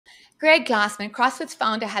Greg Glassman, CrossFit's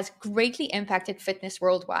founder, has greatly impacted fitness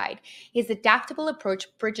worldwide. His adaptable approach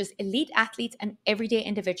bridges elite athletes and everyday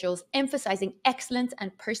individuals, emphasizing excellence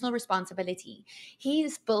and personal responsibility. He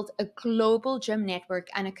has built a global gym network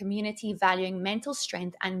and a community valuing mental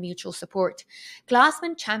strength and mutual support.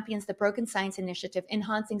 Glassman champions the Broken Science Initiative,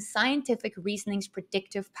 enhancing scientific reasoning's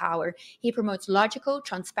predictive power. He promotes logical,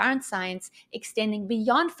 transparent science, extending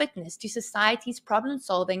beyond fitness to society's problem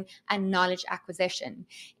solving and knowledge acquisition.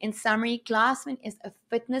 In summary, Glassman is a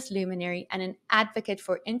fitness luminary and an advocate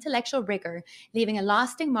for intellectual rigor, leaving a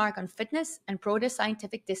lasting mark on fitness and broader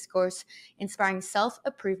scientific discourse, inspiring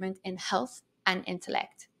self-improvement in health and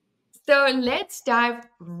intellect. So let's dive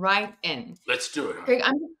right in. Let's do it. Greg,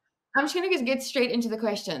 I'm just going to get straight into the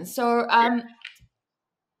questions. So, I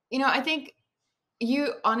think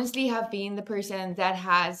you honestly have been the person that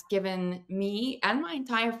has given me and my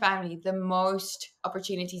entire family the most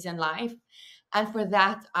opportunities in life. And for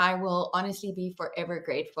that, I will honestly be forever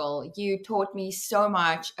grateful. You taught me so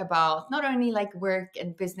much about not only like work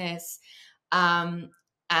and business, and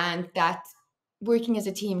that working as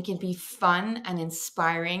a team can be fun and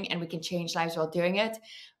inspiring, and we can change lives while doing it.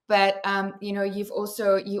 But you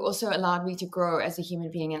also allowed me to grow as a human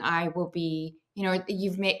being, and I will be.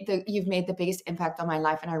 You've made the biggest impact on my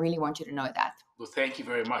life, and I really want you to know that. Well, thank you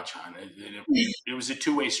very much, hon. It was a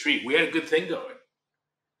two-way street. We had a good thing going.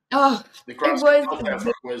 Oh, the CrossFit Health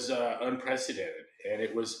effort was unprecedented, and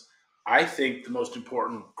it was, I think, the most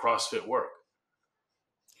important CrossFit work.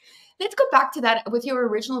 Let's go back to that with your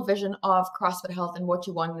original vision of CrossFit Health and what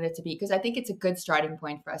you wanted it to be, because I think it's a good starting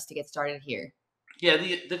point for us to get started here. Yeah,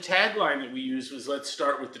 the tagline that we used was "Let's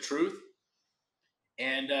start with the truth."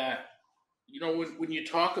 And when you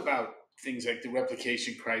talk about things like the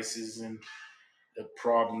replication crisis and the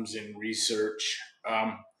problems in research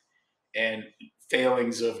and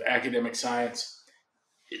failings of academic science,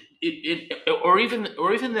 or even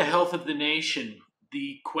the health of the nation,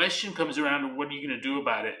 the question comes around to what are you going to do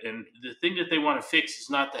about it? And the thing that they want to fix is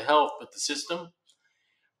not the health, but the system.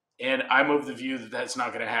 And I'm of the view that that's not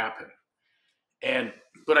going to happen.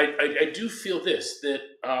 But I do feel this, that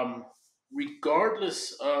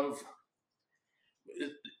regardless of,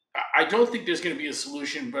 I don't think there's going to be a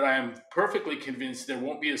solution, but I am perfectly convinced there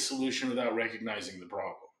won't be a solution without recognizing the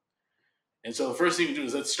problem. And so the first thing to do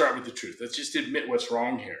is let's start with the truth. Let's just admit what's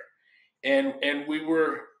wrong here. And we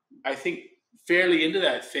were, I think, fairly into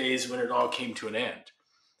that phase when it all came to an end.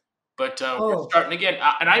 But we're starting again.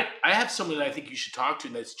 And I have someone that I think you should talk to,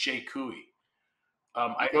 and that's Jay Cooey.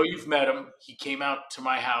 I know you've met him. He came out to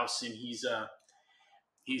my house, and he's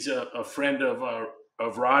a friend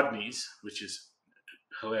of Rodney's, which is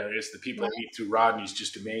hilarious. The people I meet through Rodney's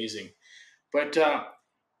just amazing. But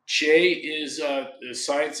Jay is a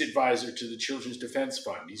science advisor to the Children's Defense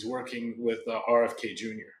Fund. He's working with RFK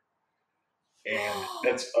Jr. And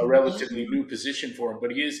that's a relatively new position for him.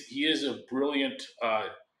 But he is a brilliant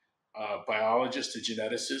biologist, a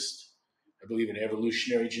geneticist, I believe an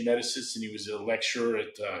evolutionary geneticist, and he was a lecturer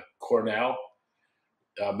at Cornell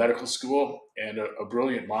Medical School, and a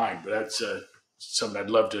brilliant mind. But that's something I'd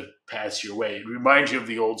love to pass your way. It reminds you of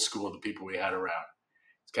the old school, the people we had around.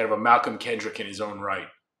 It's kind of a Malcolm Kendrick in his own right.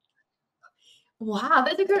 Wow,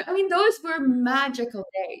 that's a good. I mean, those were magical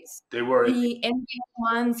days. They were. The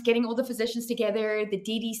NBS1s, getting all the physicians together, the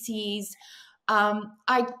DDCs.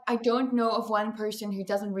 I don't know of one person who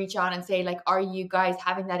doesn't reach out and say, like, are you guys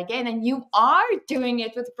having that again? And you are doing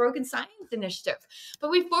it with the Broken Science Initiative.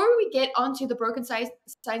 But before we get onto the Broken Science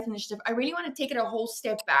Initiative, I really want to take it a whole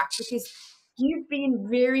step back, because you've been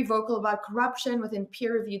very vocal about corruption within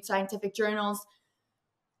peer-reviewed scientific journals,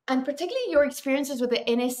 and particularly your experiences with the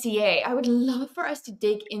NSCA. I would love for us to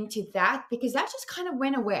dig into that, because that just kind of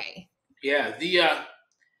went away. Yeah, the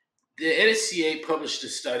NSCA published a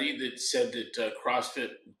study that said that CrossFit,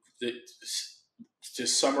 to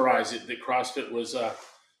summarize it, that CrossFit was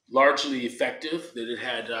largely effective, that it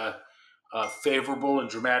had favorable and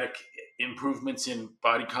dramatic improvements in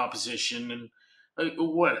body composition and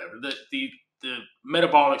whatever. The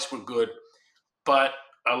metabolics were good, but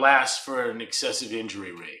alas, for an excessive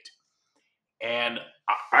injury rate. And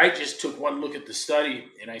I just took one look at the study,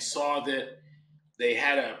 and I saw that they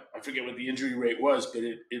had I forget what the injury rate was, but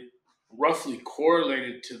it roughly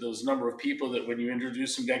correlated to those number of people that when you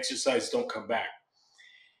introduce them to exercise don't come back.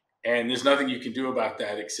 And there's nothing you can do about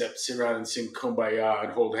that except sit around and sing Kumbaya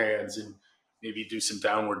and hold hands and maybe do some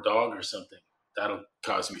downward dog or something. That'll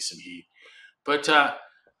cause me some heat. But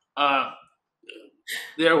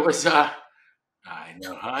there was, I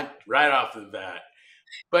know, huh? Right off the bat.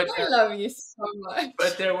 But I love you so much.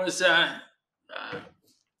 But there was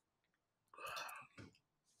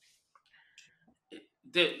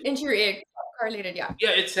Injury age correlated, yeah.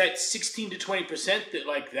 Yeah, it's that 16 to 20% that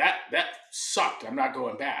like that sucked. I'm not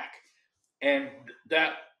going back. And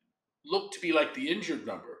that looked to be like the injured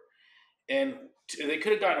number. And they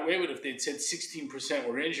could have gotten away with it if they'd said 16%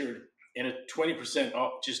 were injured and a 20%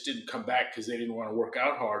 just didn't come back because they didn't want to work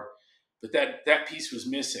out hard. But that piece was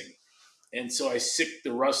missing. And so I sicked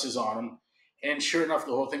the Russes on them. And sure enough,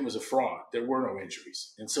 the whole thing was a fraud. There were no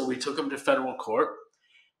injuries. And so we took them to federal court.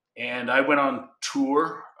 And I went on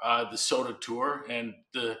tour, the soda tour. And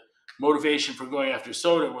the motivation for going after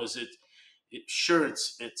soda was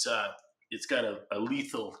it's got a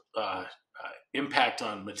lethal impact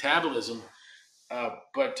on metabolism,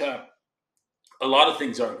 but a lot of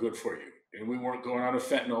things aren't good for you. And we weren't going on a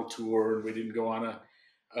fentanyl tour, and we didn't go on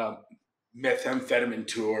a methamphetamine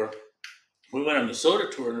tour. We went on the soda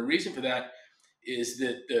tour, and the reason for that is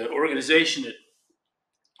that the organization that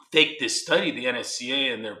faked this study, the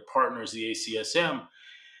NSCA and their partners, the ACSM,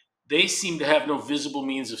 they seem to have no visible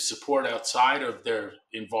means of support outside of their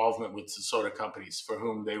involvement with the soda companies, for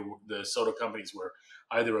whom the soda companies were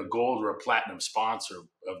either a gold or a platinum sponsor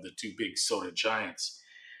of the two big soda giants.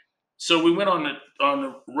 So we went on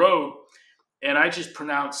the road, and I just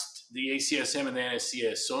pronounced the ACSM and the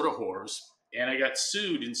NSCA as soda whores, and I got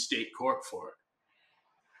sued in state court for it.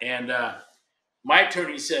 And my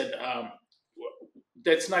attorney said,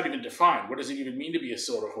 that's not even defined. What does it even mean to be a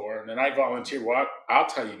soda whore? And then I volunteered, well, I'll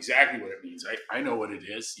tell you exactly what it means. I know what it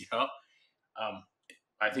is,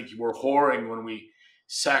 I think we're whoring when we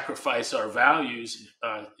sacrifice our values.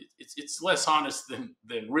 It's less honest than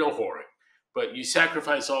real whoring, but you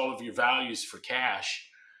sacrifice all of your values for cash.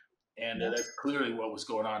 And that's clearly what was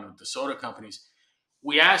going on with the soda companies.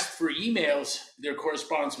 We asked for emails, their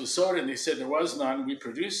correspondence with soda, and they said there was none. We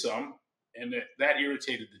produced some, and that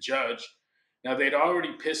irritated the judge. Now, they'd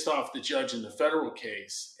already pissed off the judge in the federal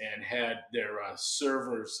case and had their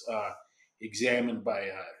servers examined by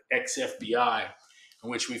ex-FBI, in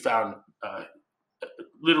which we found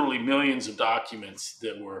literally millions of documents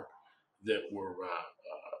that were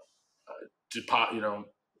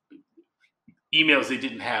emails they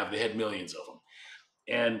didn't have. They had millions of them.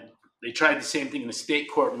 And they tried the same thing in the state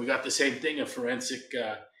court, and we got the same thing, a forensic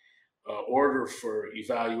order for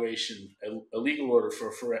evaluation, a legal order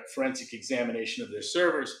for forensic examination of their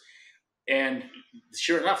servers. And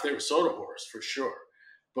sure enough, they were soda whores for sure.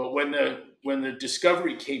 But when the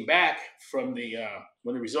discovery came back from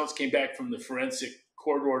when the results came back from the forensic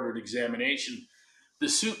court-ordered examination, the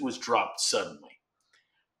suit was dropped suddenly.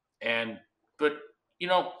 But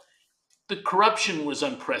the corruption was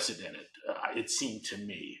unprecedented, it seemed to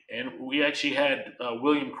me. And we actually had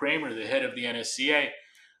William Kramer, the head of the NSCA,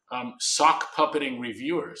 sock puppeting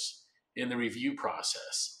reviewers in the review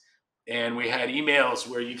process. And we had emails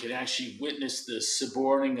where you could actually witness the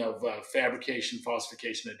suborning of fabrication,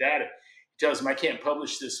 falsification of data. He tells them, I can't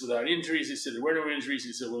publish this without injuries. He said, there were no injuries.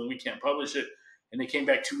 He said, well, we can't publish it. And they came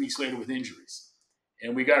back 2 weeks later with injuries.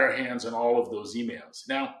 And we got our hands on all of those emails.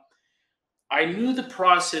 Now, I knew the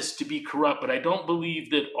process to be corrupt, but I don't believe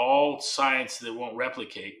that all science that won't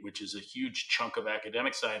replicate, which is a huge chunk of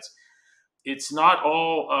academic science, it's not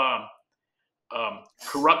all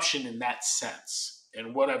corruption in that sense.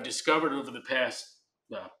 And what I've discovered over the past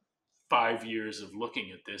 5 years of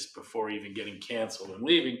looking at this before even getting canceled and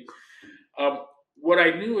leaving, what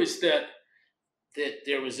I knew is that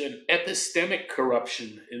there was an epistemic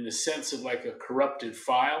corruption in the sense of like a corrupted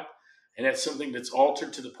file. And that's something that's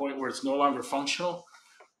altered to the point where it's no longer functional.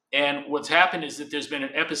 And what's happened is that there's been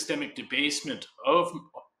an epistemic debasement of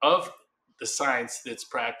the science that's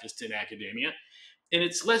practiced in academia. And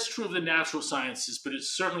it's less true of the natural sciences, but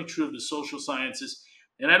it's certainly true of the social sciences.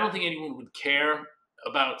 And I don't think anyone would care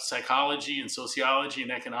about psychology and sociology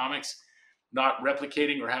and economics not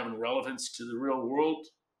replicating or having relevance to the real world,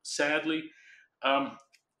 sadly.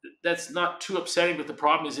 That's not too upsetting, but the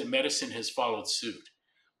problem is that medicine has followed suit.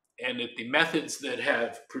 And that the methods that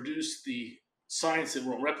have produced the science that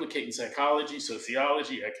won't replicate in psychology,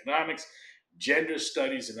 sociology, economics, gender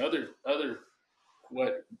studies, and other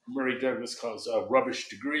what Murray Douglas calls rubbish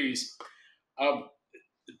degrees,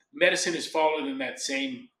 medicine has fallen in that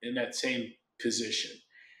same position.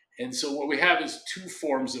 And so what we have is two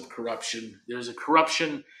forms of corruption. There's a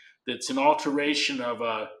corruption that's an alteration of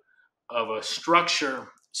a structure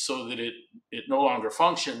so that it no longer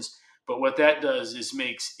functions. But what that does is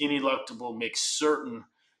makes ineluctable, makes certain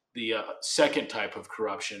the second type of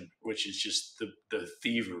corruption, which is just the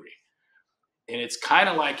thievery. And it's kind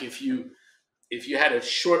of like if you had a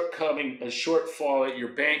shortfall at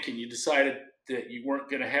your bank and you decided that you weren't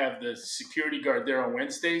going to have the security guard there on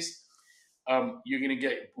Wednesdays, you're going to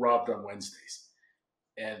get robbed on Wednesdays.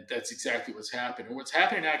 And that's exactly what's happened. And what's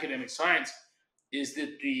happened in academic science is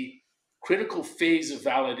that the critical phase of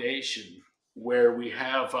validation, where we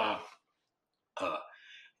have uh,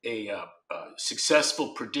 a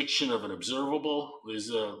successful prediction of an observable, is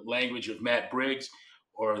the language of Matt Briggs,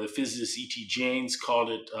 or the physicist E.T. Jaynes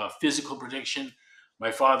called it physical prediction.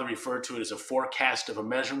 My father referred to it as a forecast of a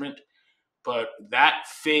measurement. But that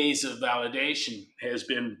phase of validation has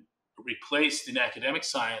been replaced in academic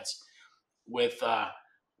science with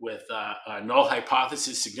null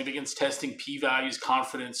hypothesis, significance testing, p-values,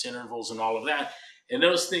 confidence intervals, and all of that. And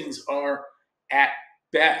those things are at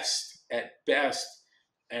best,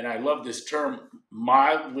 and I love this term,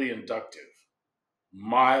 mildly inductive.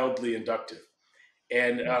 Mildly inductive.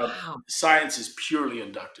 And Wow. science is purely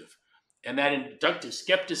inductive. And that inductive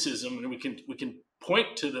skepticism, and we can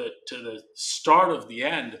point to the start of the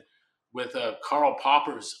end with Karl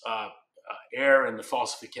Popper's error and the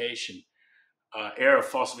falsification. Error of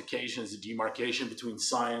falsification is a demarcation between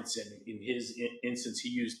science, and in his instance, he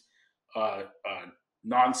used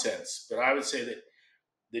nonsense. But I would say that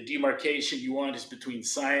the demarcation you want is between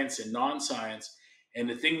science and non-science, and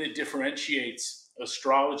the thing that differentiates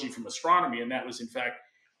astrology from astronomy, and that was in fact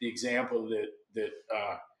the example that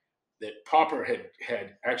Popper had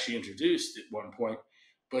actually introduced at one point.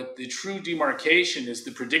 But the true demarcation is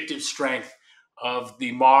the predictive strength of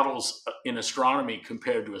the models in astronomy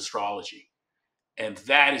compared to astrology, and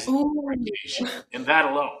that is the demarcation, and that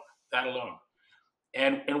alone,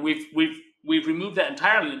 and we've removed that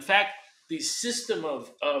entirely. In fact, the system of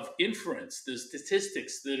inference, the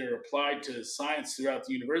statistics that are applied to science throughout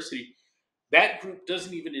the university, that group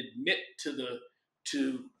doesn't even admit to the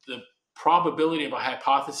probability of a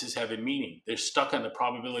hypothesis having meaning. They're stuck on the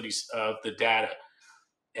probabilities of the data.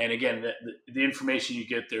 And again, the information you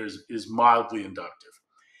get there is mildly inductive.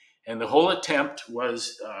 And the whole attempt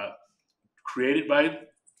was created by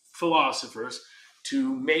philosophers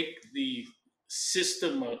to make the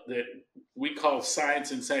system that we call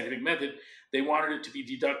science and scientific method, they wanted it to be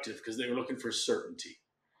deductive because they were looking for certainty.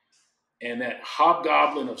 And that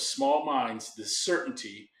hobgoblin of small minds, the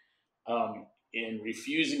certainty, in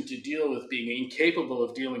refusing to deal with being incapable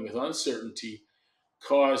of dealing with uncertainty,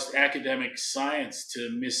 caused academic science to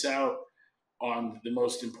miss out on the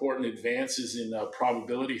most important advances in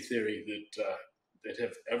probability theory that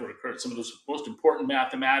have ever occurred. Some of the most important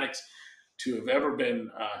mathematics to have ever been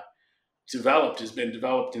developed has been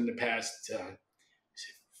developed in the past.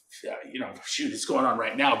 It's going on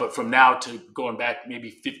right now, but from now to going back maybe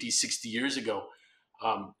 50, 60 years ago,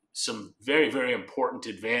 some very, very important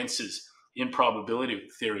advances in probability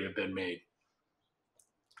theory have been made.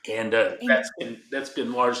 And that's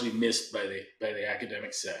been largely missed by the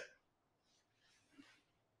academic set.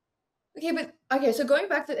 Okay, so going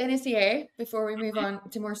back to the NSCA before we move on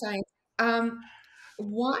to more science, the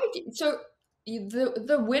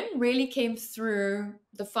win really came through,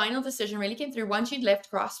 the final decision really came through once you'd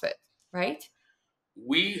left CrossFit, right?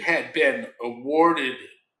 We had been awarded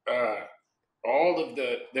there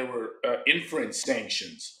were inference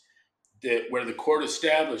sanctions where the court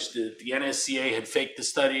established that the NSCA had faked the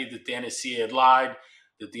study, that the NSCA had lied,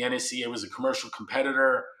 that the NSCA was a commercial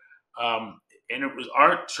competitor. And it was,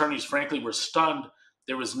 our attorneys, frankly, were stunned.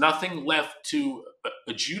 There was nothing left to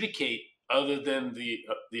adjudicate other than the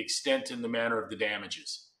extent and the manner of the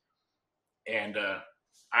damages. And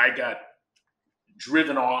I got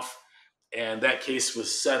driven off, and that case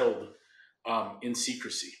was settled in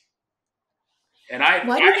secrecy. And I had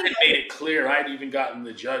made it clear, I'd even gotten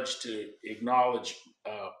the judge to acknowledge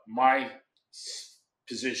my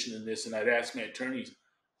position in this, and I'd asked my attorneys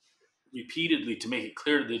repeatedly to make it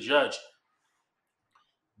clear to the judge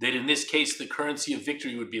that in this case, the currency of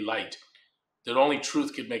victory would be light, that only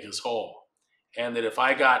truth could make us whole. And that if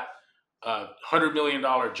I got a $100 million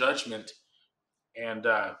judgment and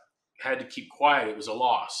had to keep quiet, it was a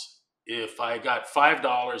loss. If I got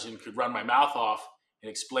 $5 and could run my mouth off and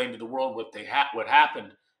explain to the world what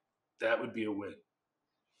happened, that would be a win.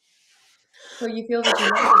 So you feel that you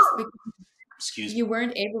lost because Excuse me. You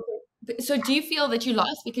weren't able to. So do you feel that you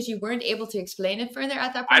lost because you weren't able to explain it further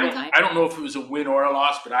at that point in time? I don't know if it was a win or a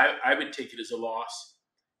loss, but I would take it as a loss.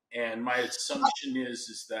 And my assumption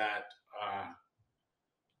is that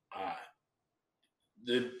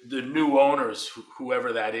the new owners,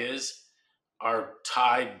 whoever that is, are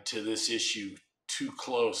tied to this issue too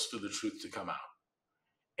close for the truth to come out.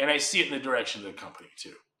 And I see it in the direction of the company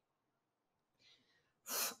too.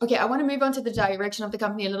 Okay, I want to move on to the direction of the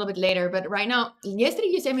company a little bit later, but right now, yesterday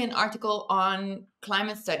you sent me an article on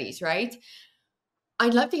climate studies, right?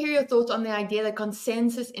 I'd love to hear your thoughts on the idea that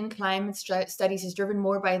consensus in climate studies is driven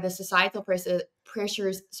more by the societal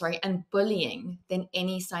pressures, and bullying than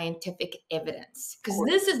any scientific evidence. Of Because course,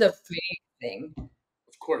 this is the big thing.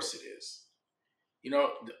 of course it is. You know,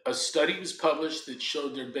 a study was published that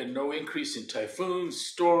showed there had been no increase in typhoons,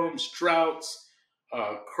 storms, droughts,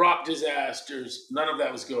 crop disasters. None of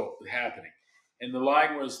that was happening. And the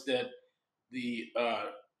line was that the uh,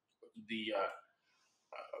 the uh,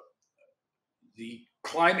 the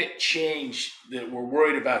climate change that we're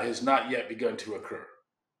worried about has not yet begun to occur.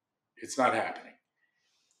 It's not happening.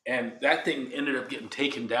 And that thing ended up getting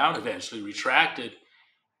taken down eventually, retracted.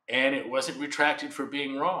 And it wasn't retracted for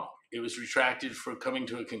being wrong. It was retracted for coming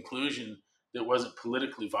to a conclusion that wasn't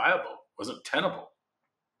politically viable, wasn't tenable,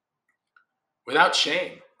 without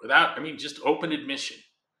shame, just open admission.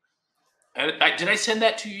 And did I send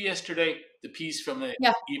that to you yesterday? The piece from the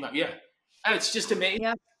Yeah. email? Yeah. And it's just amazing.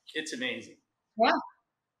 Yeah. It's amazing. Yeah.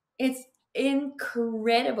 It's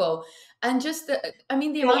incredible. And just the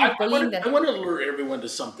You know, amount of bullying that. I want to alert everyone to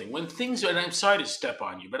something. When things, and I'm sorry to step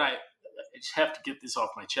on you, but I just have to get this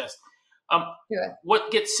off my chest. Yeah.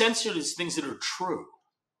 What gets censored is things that are true.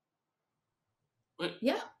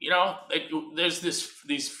 Yeah. You know, like, there's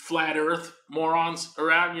these flat Earth morons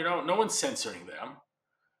around. You know, no one's censoring them.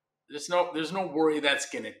 There's no worry that's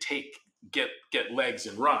going to get legs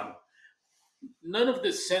and run. None of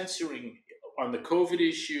the censoring on the COVID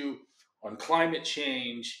issue, on climate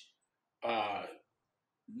change,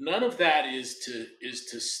 none of that is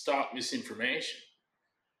to stop misinformation.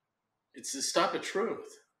 It's to stop a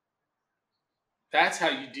truth. That's how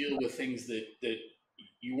you deal with things that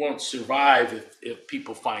you won't survive if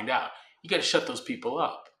people find out. You got to shut those people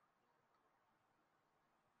up.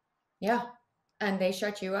 Yeah. And they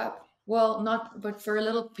shut you up. Well, not, but for a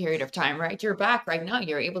little period of time, right? You're back right now.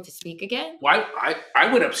 You're able to speak again. Well,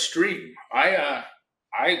 I went upstream.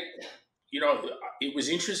 You know, it was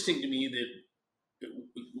interesting to me that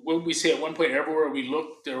what we say at one point, everywhere we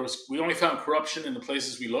looked, we only found corruption in the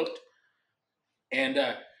places we looked, and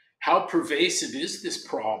how pervasive is this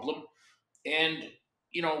problem? And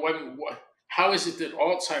you know, how is it that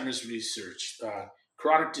Alzheimer's research,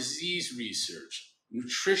 chronic disease research,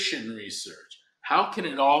 nutrition research, how can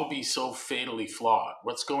it all be so fatally flawed?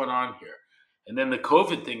 What's going on here? And then the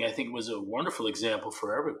COVID thing, I think, was a wonderful example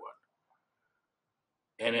for everyone.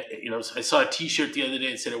 And you know, I saw a T-shirt the other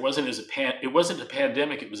day that said it wasn't a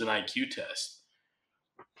pandemic, it was an IQ test.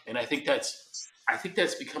 And I think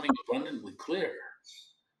that's becoming abundantly clear.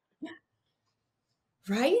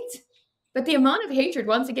 Right? But the amount of hatred,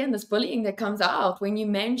 once again, this bullying that comes out when you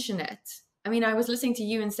mention it. I mean, I was listening to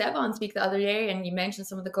you and Sevan speak the other day, and you mentioned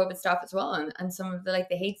some of the COVID stuff as well, and some of the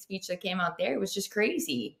hate speech that came out there. It was just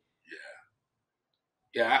crazy.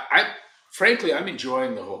 Yeah. Frankly, I'm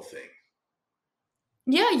enjoying the whole thing.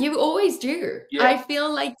 Yeah, you always do. Yeah. I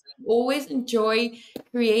feel like you always enjoy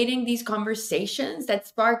creating these conversations that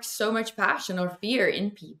spark so much passion or fear in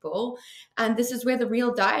people, and this is where the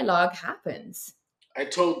real dialogue happens. I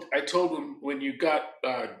told him when you got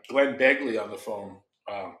Glenn Begley on the phone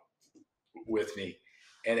with me,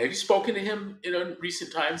 and have you spoken to him in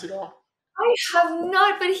recent times at all? I have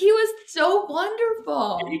not, but he was so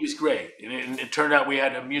wonderful. And he was great, and it turned out we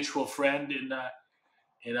had a mutual friend in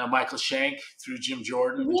Michael Shank through Jim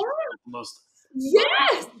Jordan. Yeah. The most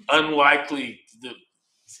unlikely,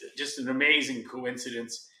 just an amazing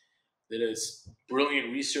coincidence that a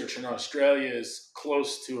brilliant researcher in Australia is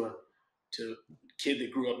close to a kid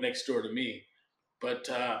that grew up next door to me. But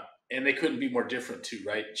and they couldn't be more different too,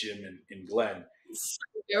 right? Jim and Glenn.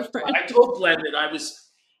 I told Glenn that I was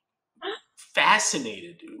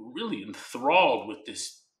fascinated, really enthralled with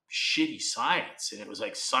this shitty science, and it was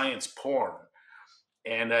like science porn.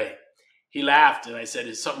 And he laughed, and I said,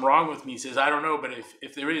 "Is something wrong with me?" He says, "I don't know, but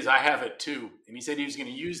if there is, I have it too." And he said he was going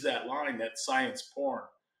to use that line, that science porn.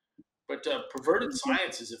 But perverted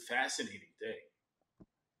science is a fascinating thing.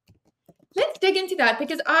 Let's dig into that,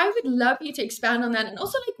 because I would love you to expand on that, and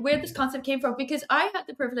also where this concept came from, because I had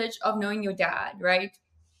the privilege of knowing your dad, right?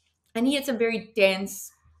 And he had some very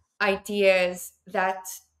dense ideas that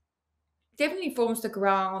definitely forms the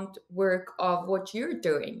groundwork of what you're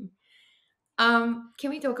doing. Can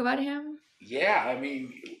we talk about him? Yeah, I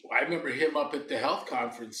mean, I remember him up at the health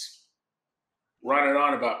conference running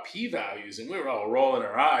on about p-values, and we were all rolling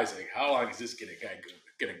our eyes like, how long is this going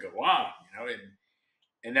to go on? You know,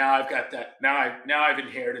 and now I've got that. Now I've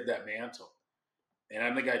inherited that mantle, and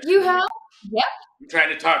I'm the guy. You have? Yep. I'm trying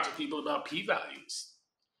to talk to people about p-values.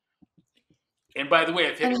 And by the way,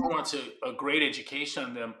 if anyone wants a great education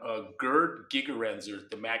on them, Gerd Gigerenzer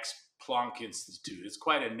at the Max Planck Institute. It's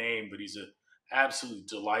quite a name, but he's a absolutely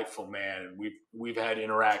delightful man, and we've had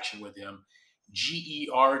interaction with him.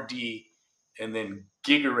 Gerd, and then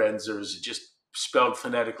Gigerenzer, just spelled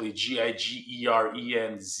phonetically Gigerenzer.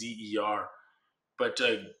 But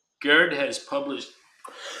Gerd has published,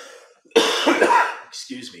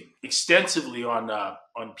 excuse me, extensively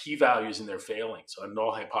on p-values and their failings, on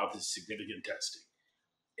null hypothesis significant testing,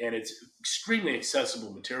 and it's extremely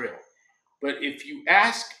accessible material. But if you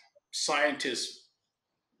ask scientists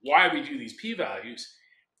why we do these p-values,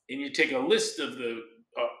 and you take a list of the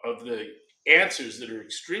answers that are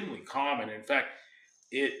extremely common. In fact,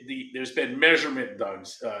 there's been measurement done.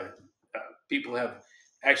 People have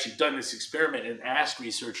actually done this experiment and asked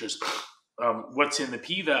researchers what's in the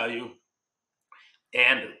p-value,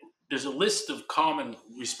 and there's a list of common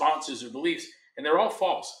responses or beliefs, and they're all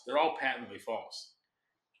false. They're all patently false.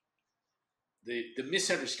 The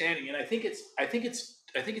misunderstanding, and I think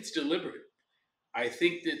it's deliberate. I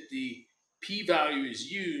think that the p-value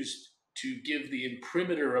is used to give the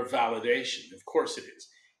imprimatur of validation. Of course it is.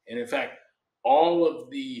 And in fact, all of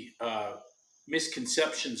the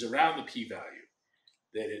misconceptions around the p-value,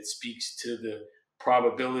 that it speaks to the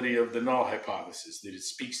probability of the null hypothesis, that it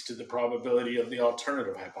speaks to the probability of the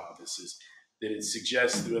alternative hypothesis, that it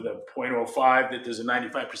suggests with a 0.05 that there's a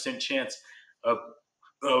 95% chance of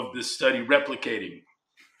the study replicating.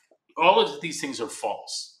 All of these things are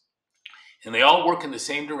false, and they all work in the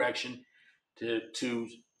same direction to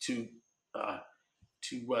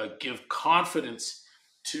give confidence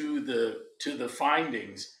to the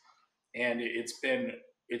findings. And it's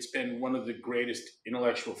been one of the greatest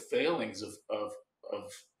intellectual failings of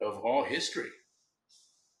all history.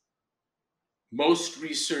 Most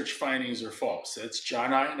research findings are false. That's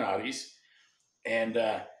John Ioannidis, and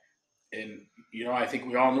I think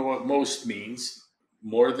we all know what most means.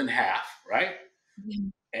 More than half, right? Yeah.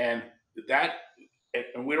 And that,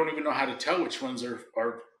 and we don't even know how to tell which ones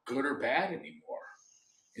are good or bad anymore.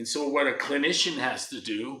 And so, what a clinician has to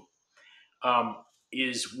do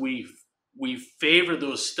is we favor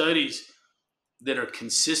those studies that are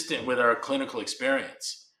consistent with our clinical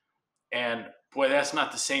experience. And boy, that's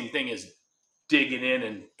not the same thing as digging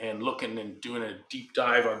in and looking and doing a deep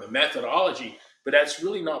dive on the methodology, but that's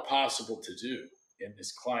really not possible to do in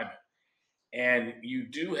this climate. And you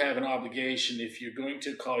do have an obligation, if you're going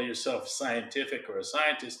to call yourself scientific or a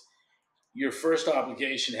scientist, your first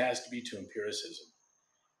obligation has to be to empiricism.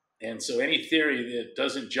 And so any theory that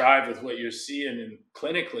doesn't jive with what you're seeing in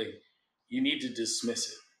clinically, you need to dismiss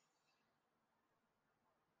it.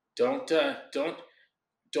 Don't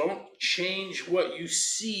change what you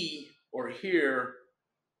see or hear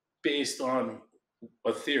based on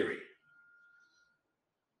a theory.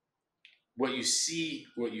 What you see,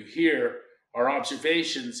 what you hear, our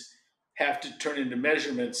observations have to turn into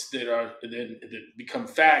measurements that become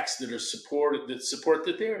facts that support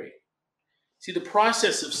the theory. See, the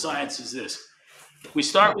process of science is this. We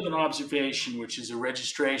start with an observation, which is a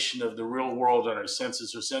registration of the real world on our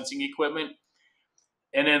senses or sensing equipment.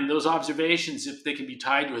 And then those observations, if they can be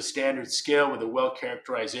tied to a standard scale with a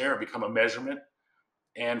well-characterized error, become a measurement.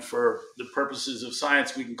 And for the purposes of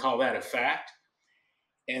science, we can call that a fact.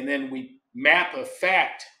 And then we map a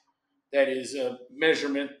fact that is a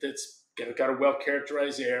measurement that's got a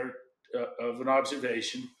well-characterized error of an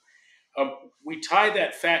observation. We tie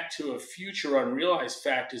that fact to a future unrealized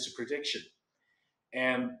fact as a prediction.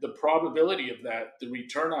 And the probability of that, the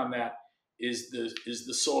return on that, is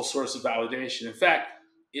the sole source of validation. In fact,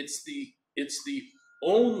 it's the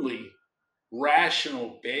only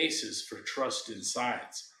rational basis for trust in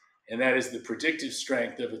science, and that is the predictive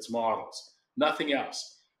strength of its models. Nothing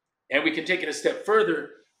else. And we can take it a step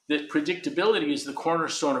further, that predictability is the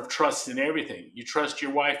cornerstone of trust in everything. You trust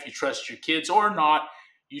your wife, you trust your kids or not,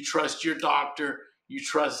 you trust your doctor, you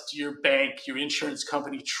trust your bank, your insurance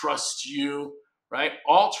company trusts you, right?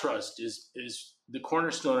 All trust is the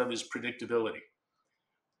cornerstone of is predictability.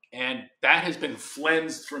 And that has been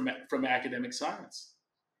flensed from academic science.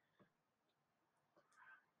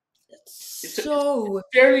 It's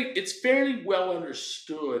fairly well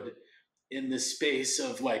understood in the space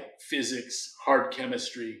of like physics, hard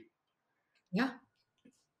chemistry. Yeah.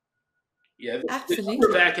 Yeah, the Absolutely. number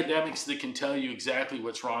of academics that can tell you exactly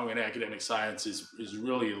what's wrong in academic science is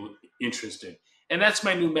really interesting. And that's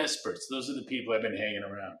my new experts. Those are the people I've been hanging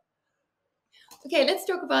around. Okay, let's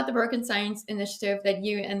talk about the Broken Science initiative that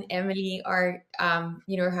you and Emily are,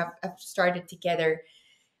 have started together.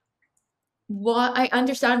 Well, I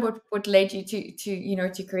understand what led you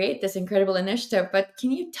to create this incredible initiative, but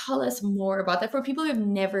can you tell us more about that for people who have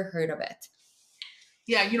never heard of it?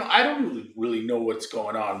 Yeah, I don't really know what's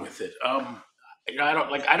going on with it. I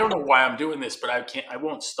don't know why I'm doing this, but I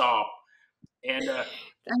won't stop. And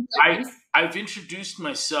Thank I goodness. I've introduced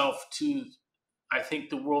myself to, I think,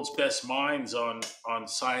 the world's best minds on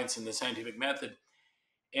science and the scientific method,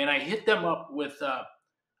 and I hit them up with.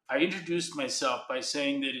 I introduced myself by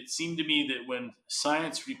saying that it seemed to me that when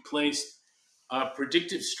science replaced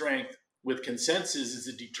predictive strength with consensus as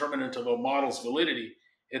a determinant of a model's validity,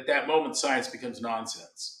 at that moment science becomes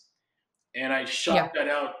nonsense. And I shot Yeah. that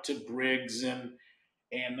out to Briggs and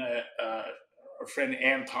our friend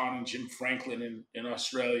Anton and Jim Franklin in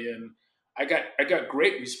Australia, and I got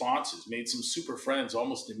great responses. Made some super friends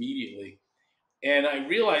almost immediately, and I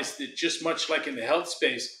realized that just much like in the health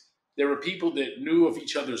space, there were people that knew of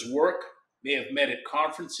each other's work, may have met at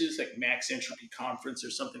conferences like Max Entropy Conference or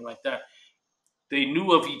something like that. They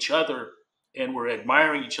knew of each other and were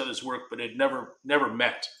admiring each other's work, but had never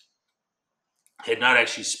met, had not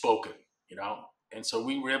actually spoken, you know. And so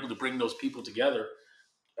we were able to bring those people together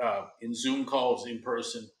in Zoom calls, in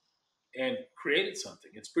person, and created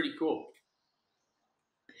something. It's pretty cool.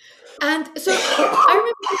 And so I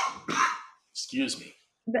remember Excuse me.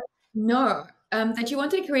 that, no, that you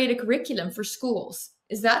wanted to create a curriculum for schools.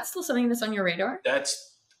 Is that still something that's on your radar?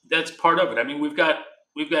 That's part of it. I mean, we've got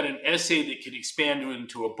an essay that could expand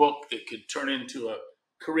into a book that could turn into a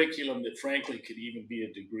curriculum that, frankly, could even be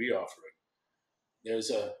a degree offering. There's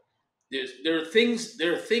a there are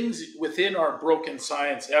things within our broken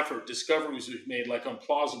science effort, discoveries we've made, like on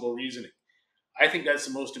plausible reasoning. I think that's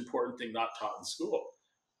the most important thing not taught in school.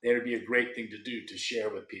 It'd be a great thing to do, to share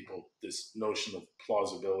with people this notion of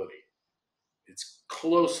plausibility. It's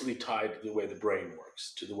closely tied to the way the brain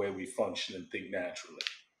works, to the way we function and think naturally.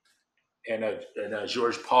 And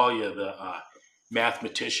Georges Polya, the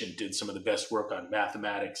mathematician, did some of the best work on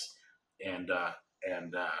mathematics and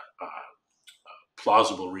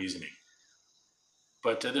plausible reasoning.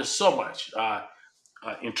 But there's so much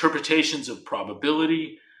interpretations of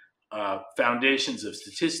probability, foundations of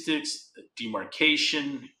statistics,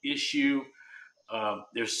 demarcation issue.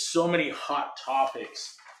 There's so many hot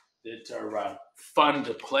topics that are fun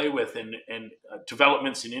to play with, and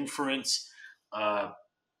developments in inference, uh,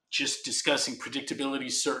 just discussing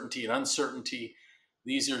predictability, certainty, and uncertainty.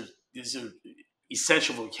 These are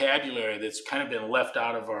essential vocabulary that's kind of been left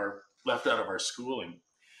out of our schooling.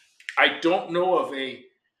 I don't know of a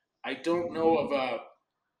I don't know of a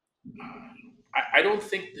I don't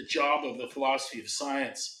think the job of the philosophy of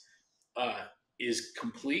science uh, is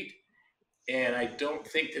complete, and I don't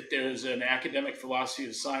think that there's an academic philosophy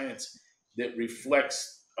of science that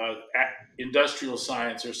reflects industrial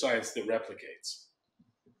science or science that replicates.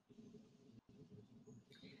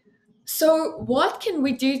 So, what can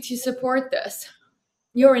we do to support this?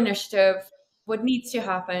 Your initiative, what needs to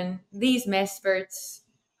happen, these misfits.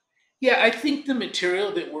 Yeah, I think the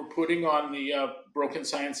material that we're putting on the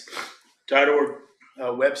brokenscience.org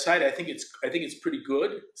website, I think it's pretty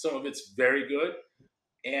good. Some of it's very good,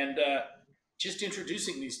 and just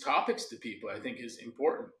introducing these topics to people, I think, is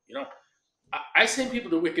important. I send people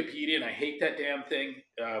to Wikipedia, and I hate that damn thing.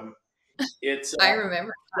 It's I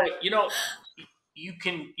remember. but you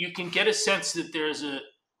can get a sense that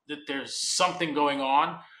there's something going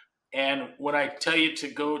on, and when I tell you to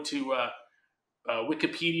go to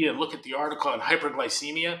Wikipedia and look at the article on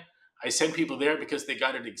hyperglycemia, I send people there because they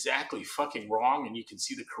got it exactly fucking wrong, and you can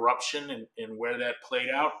see the corruption and where that played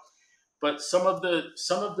out. But some of the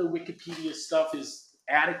Wikipedia stuff is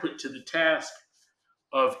adequate to the task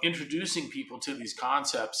of introducing people to these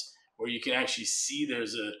concepts, where you can actually see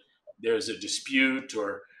there's a dispute,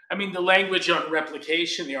 or, I mean, the language on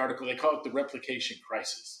replication, the article, they call it the replication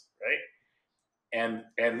crisis, right?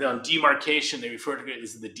 And on demarcation, they refer to it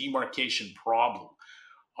as the demarcation problem.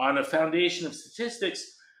 On a foundation of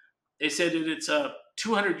statistics, they said that it's a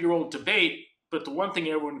 200-year-old debate, but the one thing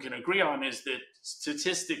everyone can agree on is that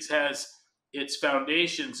statistics has its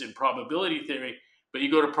foundations in probability theory. But you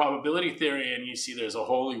go to probability theory and you see there's a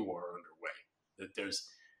holy war underway, that there's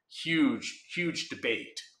huge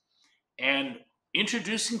debate. And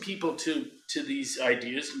introducing people to these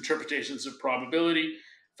ideas, interpretations of probability,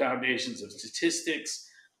 foundations of statistics,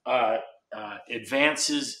 uh,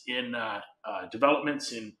 advances in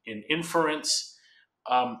developments in inference.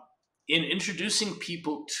 Um, in introducing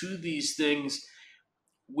people to these things,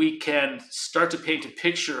 we can start to paint a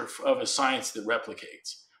picture of a science that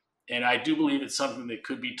replicates. And I do believe it's something that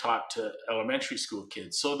could be taught to elementary school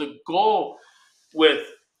kids. So the goal with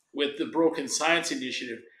the Broken Science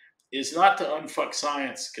Initiative is not to unfuck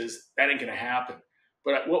science, because that ain't going to happen.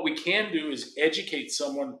 But what we can do is educate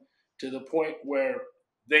someone to the point where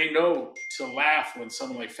they know to laugh when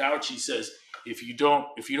someone like Fauci says, "If you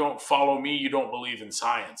don't follow me, you don't believe in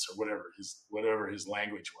science," or whatever his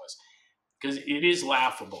language was. because it is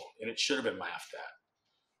laughable and it should have been laughed at.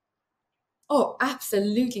 Oh,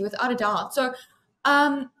 absolutely, without a doubt. So,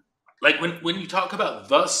 like when you talk about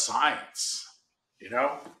the science,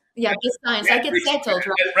 yeah, the science, like it's settled,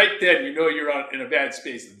 right? right then you're in a bad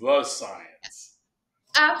space. The science,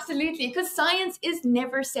 Absolutely, because science is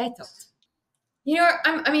never settled.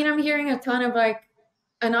 I'm hearing a ton of like,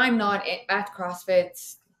 and I'm not at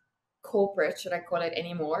CrossFit corporate, should I call it,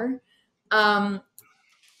 anymore.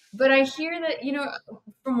 But I hear that,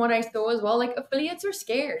 from what I saw as well, like affiliates are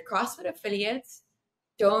scared. CrossFit affiliates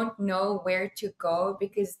don't know where to go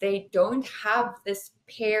because they don't have this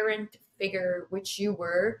parent figure, which you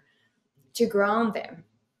were, to ground them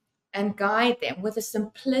and guide them with a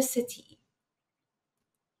simplicity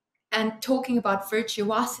and talking about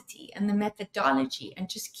virtuosity and the methodology and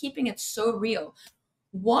just keeping it so real.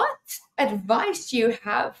 What advice do you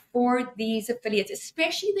have for these affiliates,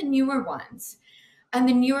 especially the newer ones and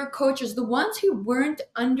the newer coaches, the ones who weren't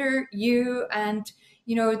under you and,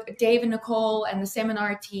 Dave and Nicole and the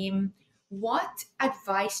seminar team? What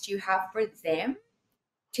advice do you have for them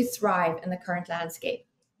to thrive in the current landscape?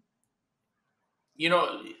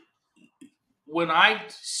 when I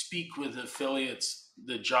speak with affiliates,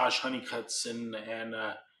 the Josh Honeycutts and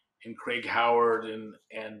Craig Howard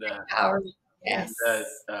Howard, and yes.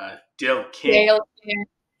 Dale King, Dale,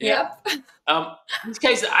 yeah, yep. these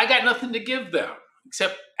guys, I got nothing to give them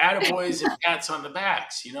except attaboys and pats on the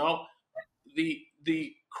backs.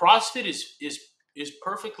 The CrossFit is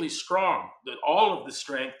perfectly strong. That all of the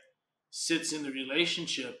strength sits in the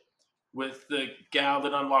relationship with the gal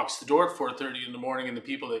that unlocks the door at 4:30 in the morning and the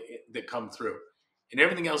people that come through, and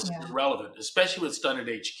everything else is Yeah. irrelevant, especially what's done at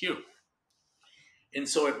HQ. And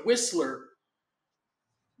so at Whistler,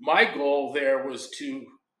 my goal there was to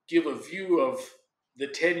give a view of the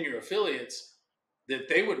 10-year affiliates that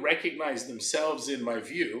they would recognize themselves in my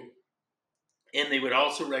view, and they would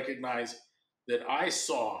also recognize that I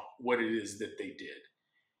saw what it is that they did.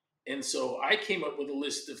 And so I came up with a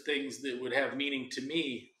list of things that would have meaning to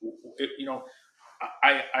me.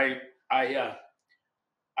 I I uh,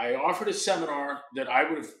 I offered a seminar that I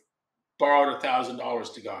would have borrowed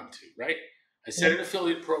 $1,000 to gone to. Right? I set an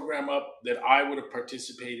affiliate program up that I would have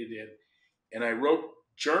participated in, and I wrote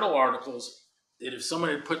journal articles that if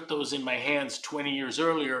someone had put those in my hands 20 years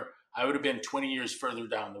earlier, I would have been 20 years further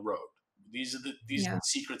down the road. These are the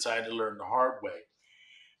secrets I had to learn the hard way,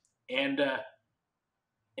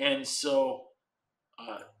 and so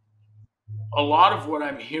a lot of what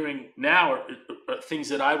I'm hearing now are things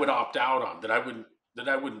that I would opt out on, that I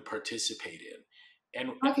wouldn't participate in.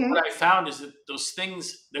 And Okay. what I found is that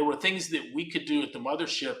there were things that we could do at the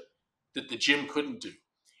mothership that the gym couldn't do.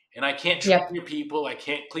 And I can't train your people, I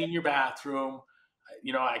can't clean your bathroom,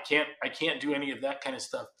 I can't do any of that kind of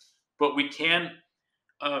stuff. But we can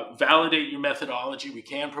validate your methodology. We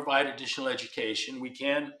can provide additional education. We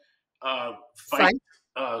can fight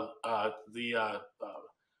the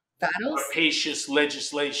battles. rapacious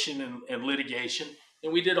legislation and litigation.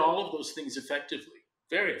 And we did all of those things effectively,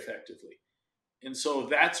 very effectively. And so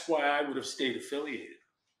that's why I would have stayed affiliated.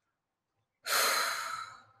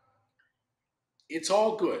 It's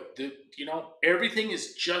all good. Everything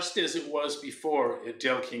is just as it was before at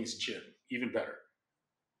Dale King's gym, even better.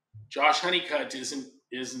 Josh Honeycutt isn't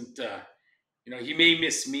he may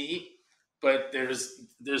miss me, but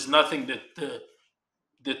there's nothing that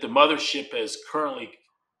the mothership as currently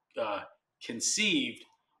conceived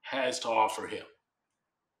has to offer him.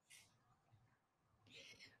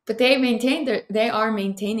 But they are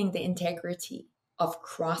maintaining the integrity of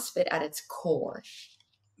CrossFit at its core.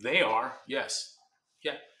 They are, yes,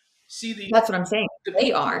 yeah. See, that's what I'm saying.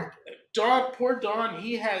 They are. Poor Don.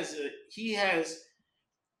 He has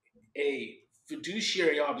a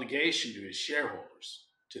fiduciary obligation to his shareholders,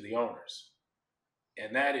 to the owners,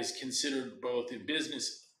 and that is considered both in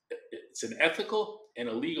business. It's an ethical and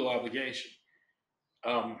a legal obligation.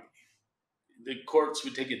 The courts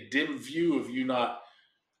would take a dim view of you not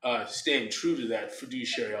staying true to that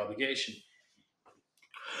fiduciary obligation.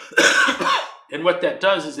 And what that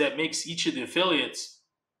does is that makes each of the affiliates,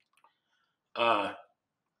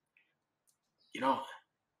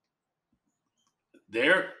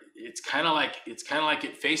 it's kind of like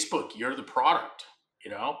at Facebook, you're the product,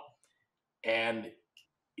 and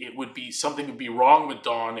something would be wrong with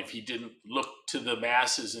Don if he didn't look to the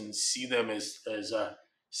masses and see them as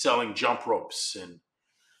selling jump ropes. And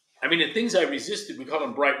I mean, the things I resisted, we call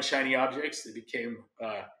them bright and shiny objects. They became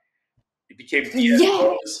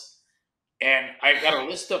DSOs. And I got a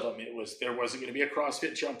list of them. There wasn't going to be a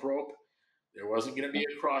CrossFit jump rope. There wasn't going to be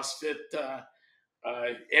a CrossFit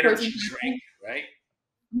energy drink, right?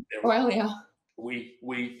 Well, yeah. We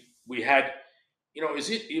we had,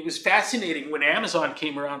 it was fascinating when Amazon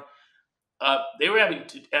came around. They were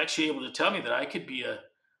actually able to tell me that I could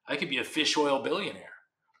be a fish oil billionaire,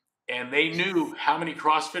 and they knew how many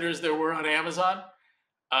CrossFitters there were on Amazon.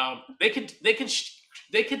 They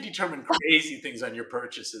could determine crazy things on your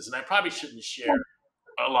purchases, and I probably shouldn't share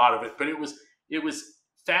a lot of it, but it was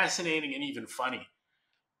fascinating and even funny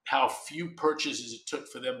how few purchases it took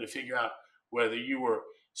for them to figure out whether you were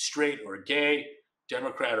straight or gay,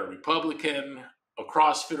 Democrat or Republican, a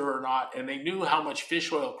CrossFitter or not, and they knew how much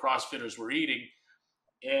fish oil CrossFitters were eating.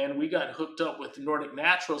 And we got hooked up with Nordic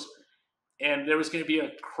Naturals, and there was going to be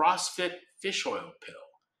a CrossFit fish oil pill.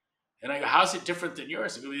 And I go, how's it different than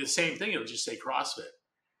yours? It'll be the same thing. It'll just say CrossFit.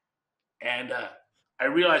 And I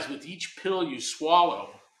realized with each pill you swallow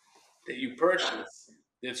that you purchase,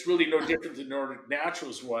 it's really no different than Nordic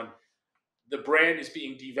Naturals one. The brand is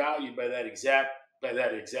being devalued by that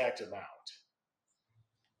exact amount.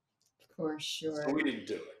 For sure. So we didn't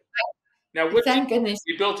do it. Now, thank goodness.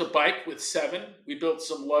 We built a bike with 7. We built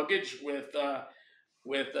some luggage with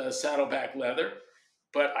saddleback leather.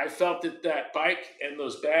 But I felt that bike and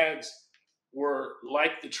those bags were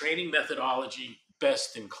like the training methodology,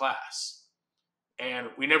 best in class. And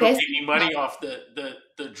we never made any money off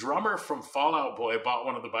the drummer from Fall Out Boy bought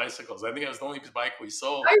one of the bicycles. I think it was the only bike we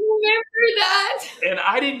sold. I remember that. And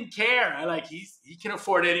I didn't care. He can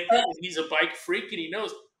afford anything. He's a bike freak, and he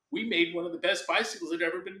knows we made one of the best bicycles that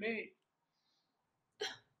ever been made.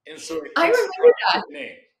 And so I remember that.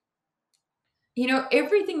 Name.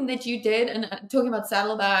 Everything that you did, and talking about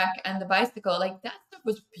saddleback and the bicycle, like that stuff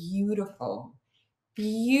was beautiful,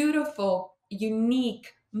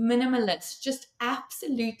 unique, minimalist, just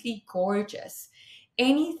absolutely gorgeous.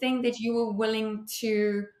 Anything that you were willing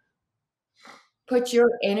to put your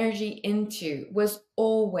energy into was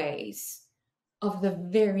always of the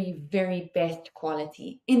very, very best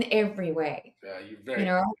quality in every way. You're very,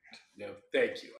 thank you.